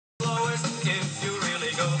If you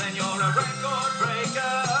really go, then you're a record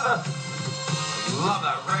breaker. Love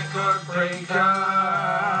that record breaker.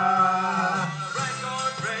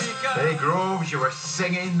 Hey Groves, you were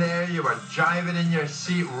singing there, you were jiving in your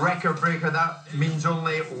seat. Record breaker, that means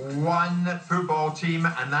only one football team,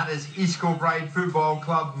 and that is East Kilbride Football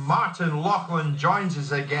Club. Martin Lauchlan joins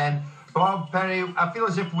us again. Bob Perry, I feel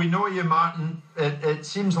as if we know you, Martin. It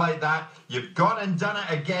seems like that. You've gone and done it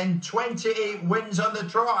again. 28 wins on the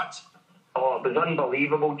trot. Oh, it was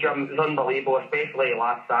unbelievable, Jim. It was unbelievable, especially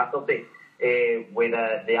last Saturday with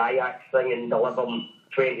the Ajax thing and delivering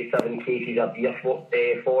 27 cases of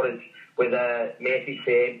beer for us with a message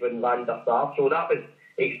to Edwin van der Sar. So that was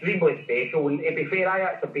extremely special. And to be fair,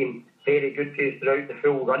 Ajax have been very good to us throughout the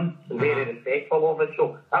full run and very respectful of it.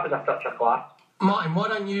 So that was a touch of class. Martin, why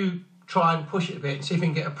don't you try and push it a bit and see if we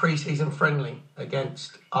can get a pre-season friendly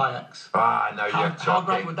against Ajax? Ah, now you're talking. How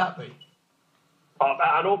great would that be?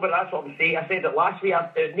 I know, but that's what I'm saying. I said that last week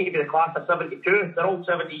it need to be the class of 72. They're all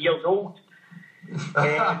 70 years old.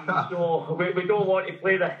 So we don't want to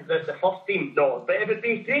play the first team, no. But it would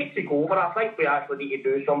be great to go over. I think we actually need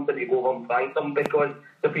to do something to go over and thank them because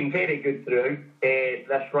they've been very good throughout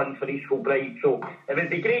this run for East Kilbride. So it would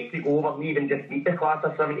be great to go over and even just meet the class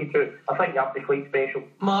of 72. I think that would be quite special.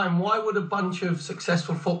 Martin, why would a bunch of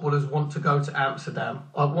successful footballers want to go to Amsterdam?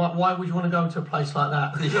 Why would you want to go to a place like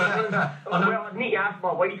that? Well, I need to ask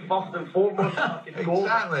my wife first and foremost if I could go.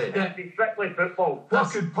 Exactly. It's strictly football. What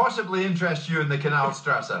could possibly interest you in the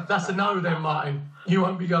Kanalstrasse? That's a no then, Martin. You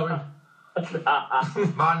won't be going.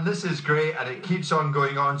 Man, this is great, and it keeps on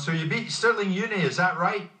going on. So you beat Stirling Uni, is that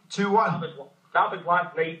right? 2-1. That was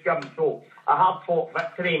last night, Jim. So a hard-fought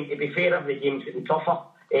victory, and to be fair, every game's getting tougher.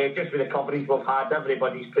 Just with the coverage we've had,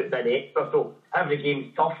 everybody's putting in extra. So every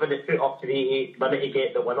game's tough, and it's put up to the 88th minute to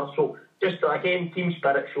get the winner. So just, again, team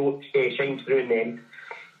spirit shines through in the end.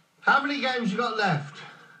 How many games you got left?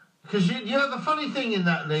 Because you know, the funny thing in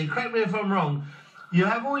that league, correct me if I'm wrong, you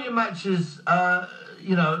have all your matches,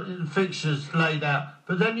 fixtures laid out,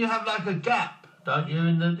 but then you have like a gap, don't you,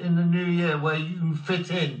 in the new year where you can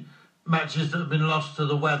fit in matches that have been lost to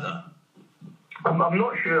the weather. I'm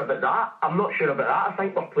not sure about that. I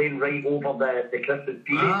think we're playing right over the Christmas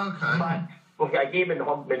period. Okay. But we've got a game in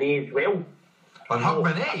Hogmanay as well. On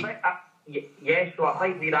Hogmanay? Yes, so I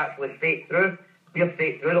think we're actually straight through. We're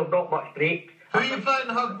straight through. There's not much break. Who are you playing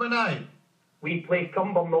in Hogmanay? We play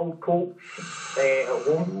Cumbernauld Colts at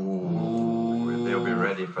home. Ooh, they'll be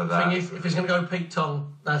ready for that. Thing is, if it's going to go Pete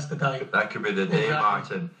Tong, that's the day. That could be the day, Exactly.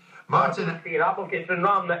 Martin. Martin, we'll get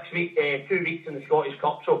Stranraer next week, 2 weeks in the Scottish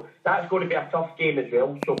Cup, so that's going to be a tough game as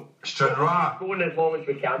well. So Stranraer. going as long as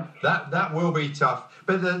we can. That will be tough,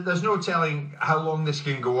 but there's no telling how long this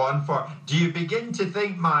can go on for. Do you begin to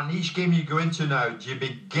think, man, each game you go into now, do you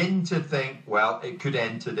begin to think, well, it could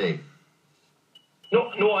end today?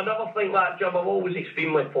 No, I never think that, Jim. I'm always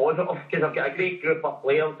extremely positive because I've got a great group of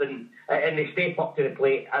players and they step up to the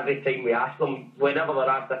plate every time we ask them. Whenever they're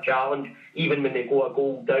asked a challenge, even when they go a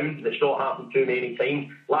goal down, that's not happened too many times.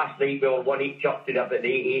 Last night we were 1-8 up to about the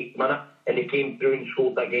 88th minute and they came through and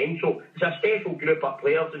scored again. So it's a special group of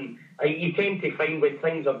players and you tend to find when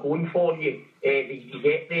things are going for you, you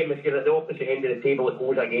get them. If you're at the opposite end of the table, it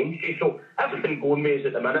goes against you. So everything going with us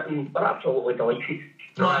at the minute and we're absolutely delighted.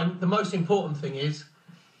 Ryan, the most important thing is,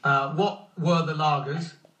 what were the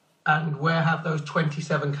lagers and where have those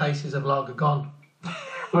 27 cases of lager gone?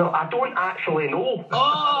 Well, I don't actually know.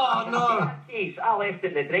 Oh, no. In that case, I left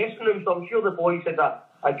it in the dressing room, so I'm sure the boys had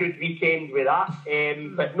a good weekend with that.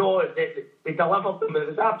 But no, they delivered them. It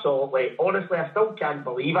was absolutely, honestly, I still can't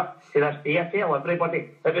believe it to this day. I tell everybody,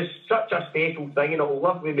 it was such a special thing and it'll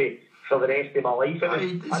live with me for the rest of my life.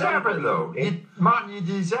 You deserve it, though. Martin, you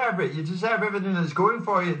deserve it. You deserve everything that's going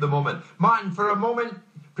for you at the moment. Martin, for a moment,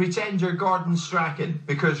 pretend you're Gordon Strachan,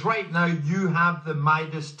 because right now you have the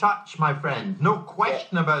Midas touch, my friend. No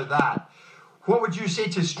question about that. What would you say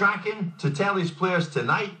to Strachan to tell his players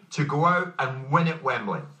tonight to go out and win at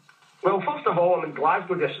Wembley? Well, first of all, I'm in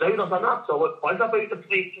Glasgow just now. There's an absolute buzz about the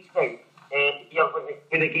place just now.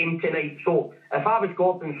 With the game tonight. So if I was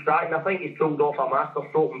Gordon Strachan, I think he's pulled off a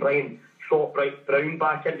masterstroke and Brian Brown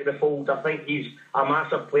back into the fold. I think he's a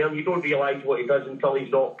massive player. You don't realise what he does until he's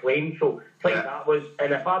not playing. So I think that was,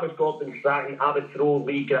 and if I was Gordon Strachan, I would throw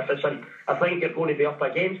Lee Griffiths in. I think you're going to be up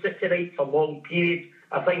against it tonight for long periods.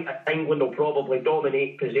 I think England will probably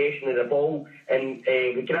dominate possession of the ball, and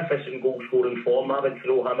with Griffiths in goal scoring form, I would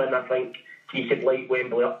throw him in. I think he could light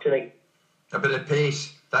Wembley up tonight. A bit of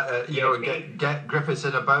pace. Get Griffiths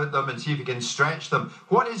in about them and see if he can stretch them.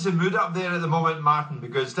 What is the mood up there at the moment, Martin?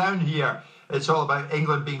 Because down here, It's all about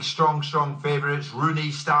England being strong favourites.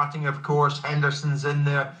 Rooney starting, of course. Henderson's in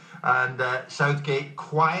there. And Southgate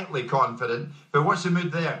quietly confident. But what's the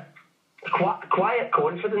mood there? Quiet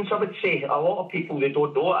confidence, I would say. A lot of people, they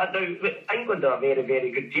don't know it. Now, England are a very,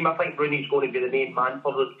 very good team. I think Rooney's going to be the main man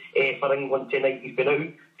for England tonight. He's been out.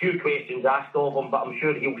 Few questions asked of him, but I'm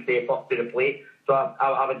sure he'll step up to the plate. So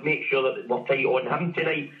I would make sure that we're tight on him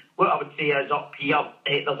tonight. What I would say is up here,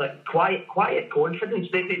 there's a quiet confidence.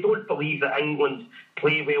 They don't believe that England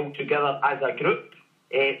play well together as a group.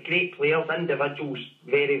 Great players, individuals,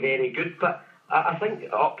 very, very good. But I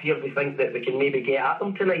think up here we think that we can maybe get at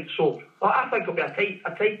them tonight. So I think it'll be a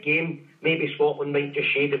tight game. Maybe Scotland might just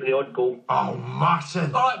shade it with the odd goal. Oh,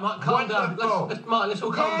 Martin. All right, Martin, calm down. Martin, let's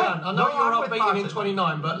all calm down. I know you're upbeating in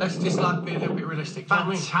 29, but let's just be a little bit realistic.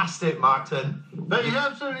 Fantastic, Martin. But you're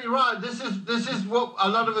absolutely right. This is what a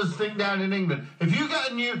lot of us think down in England. If you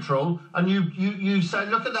get a neutral and you say,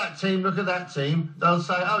 look at that team, they'll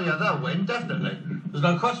say, oh yeah, they'll win, definitely. There's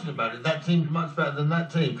no question about it. That team's much better than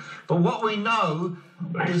that team. But what we know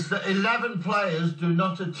is that 11 players do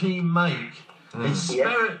not a team make. It's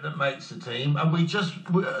spirit that makes a team, and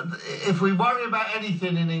if we worry about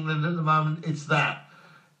anything in England at the moment, it's that.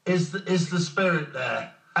 Is the spirit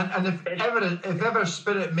there? And if ever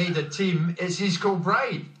spirit made a team, it's East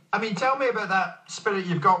Kilbride. I mean, tell me about that spirit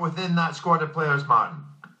you've got within that squad of players, Martin.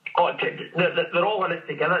 Oh, they're all in it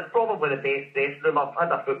together. It's probably the best dressing room. I've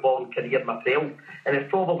had a footballing career myself, and it's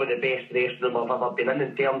probably the best dressing room I've ever been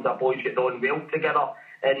in terms of boys getting on well together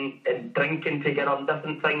and drinking together and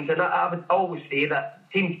different things. And I would always say that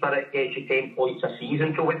team spirit gets you 10 points a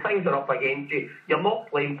season. So when things are up against you, you're not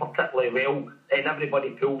playing particularly well, and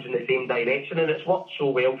everybody pulls in the same direction, and it's worked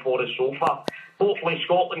so well for us so far. Hopefully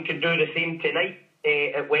Scotland can do the same tonight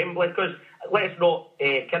at Wembley, because let's not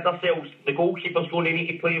kid ourselves, the goalkeeper's going to need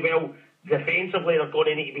to play well. Defensively, they're going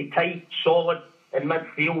to need to be tight, solid in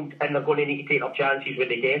midfield, and they're going to need to take their chances when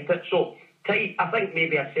they get it. So tight, I think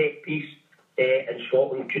maybe a set piece in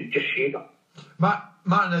Scotland could just shade it.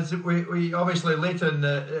 Martin, as we obviously later in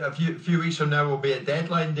a few weeks from now will be a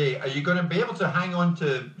deadline day. Are you going to be able to hang on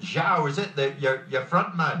to Zhao? Is it your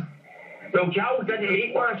front man? Well, Zhao didn't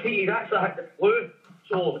eat last week. He's actually had the flu.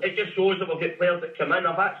 So it just shows that we've got players that come in.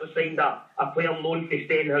 I've actually signed a player known to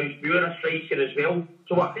Stenhousemuir, a striker as well.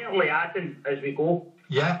 So we're certainly adding as we go.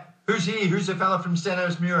 Yeah. Who's he? Who's the fella from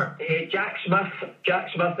Stenhousemuir? Jack Smith. Jack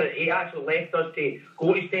Smith, he actually left us to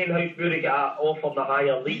go to Stenhousemuir to get an offer in the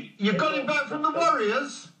higher league. You've got him back from the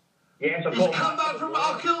Warriors? Yes, I've He's got come back from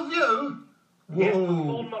Arkillview? Yes,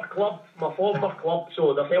 Whoa. my former club,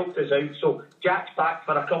 so they've helped us out. So Jack's back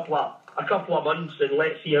for a couple of months, and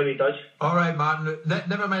let's see how he does. All right, Martin.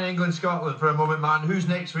 Never mind England-Scotland for a moment, Martin. Who's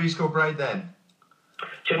next for East Kilbride then?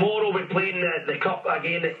 Tomorrow we're playing the Cup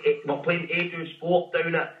again. We're playing Edu Sport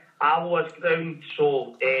down at Alloa's ground,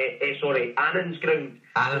 Annan's ground.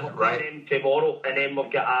 Annan, we're right. playing them tomorrow, and then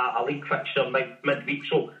we've got a league fixture midweek.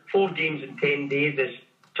 So 4 games in 10 days is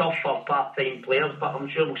tough for part-time players, but I'm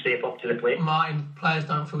sure we'll step up to the plate. Martin, players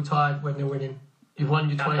don't feel tired when they're winning. You've won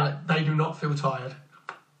your 20. They do not feel tired.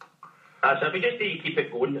 That's it. We just need to keep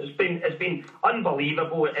it going. It's been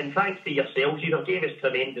unbelievable, and thanks to yourselves, you gave us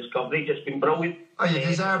tremendous coverage. It's been brilliant. Oh, you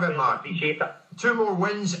deserve it, Mark. Appreciate it. 2 more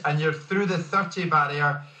wins and you're through the 30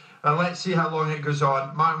 barrier. Let's see how long it goes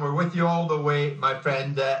on. Martin, we're with you all the way, my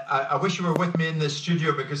friend. I wish you were with me in the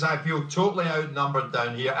studio because I feel totally outnumbered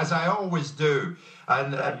down here, as I always do.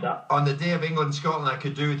 And on the day of England-Scotland, I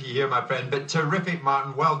could do with you here, my friend. But terrific,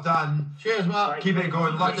 Martin. Well done. Cheers, Mark. Keep it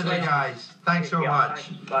going. Luck to the guys. Thanks so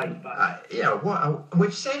much. Thanks. Bye.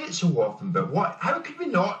 We've said it so often, but how could we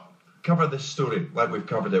not cover this story like we've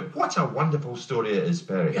covered it? What a wonderful story it is,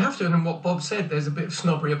 Perry. You have to, and what Bob said, there's a bit of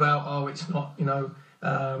snobbery about, it's not,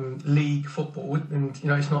 league football, and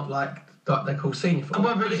it's not like they call senior football.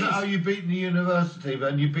 Come on, but it's you've beaten the university,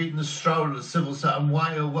 and you've beaten the Strollers, Civil Set and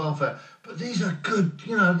Whale Welfare. But these are good,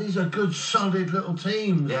 solid little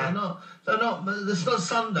teams. Yeah. It's not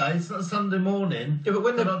Sunday, it's not Sunday morning. Yeah, but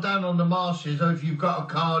when they're not down on the marshes, or if you've got a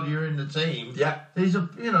card, you're in the team. Yeah. These are,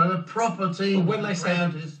 the proper teams. When they say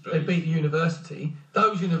they beat the university,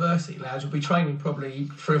 those university lads will be training probably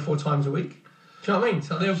 3 or 4 times a week. Do you know what I mean?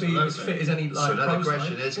 So they'll be as fit as any So now the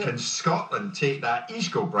question side. is, can Scotland take that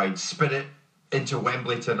East Kilbride spirit into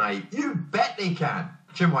Wembley tonight? You bet they can.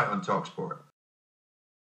 Jim White on talkSPORT.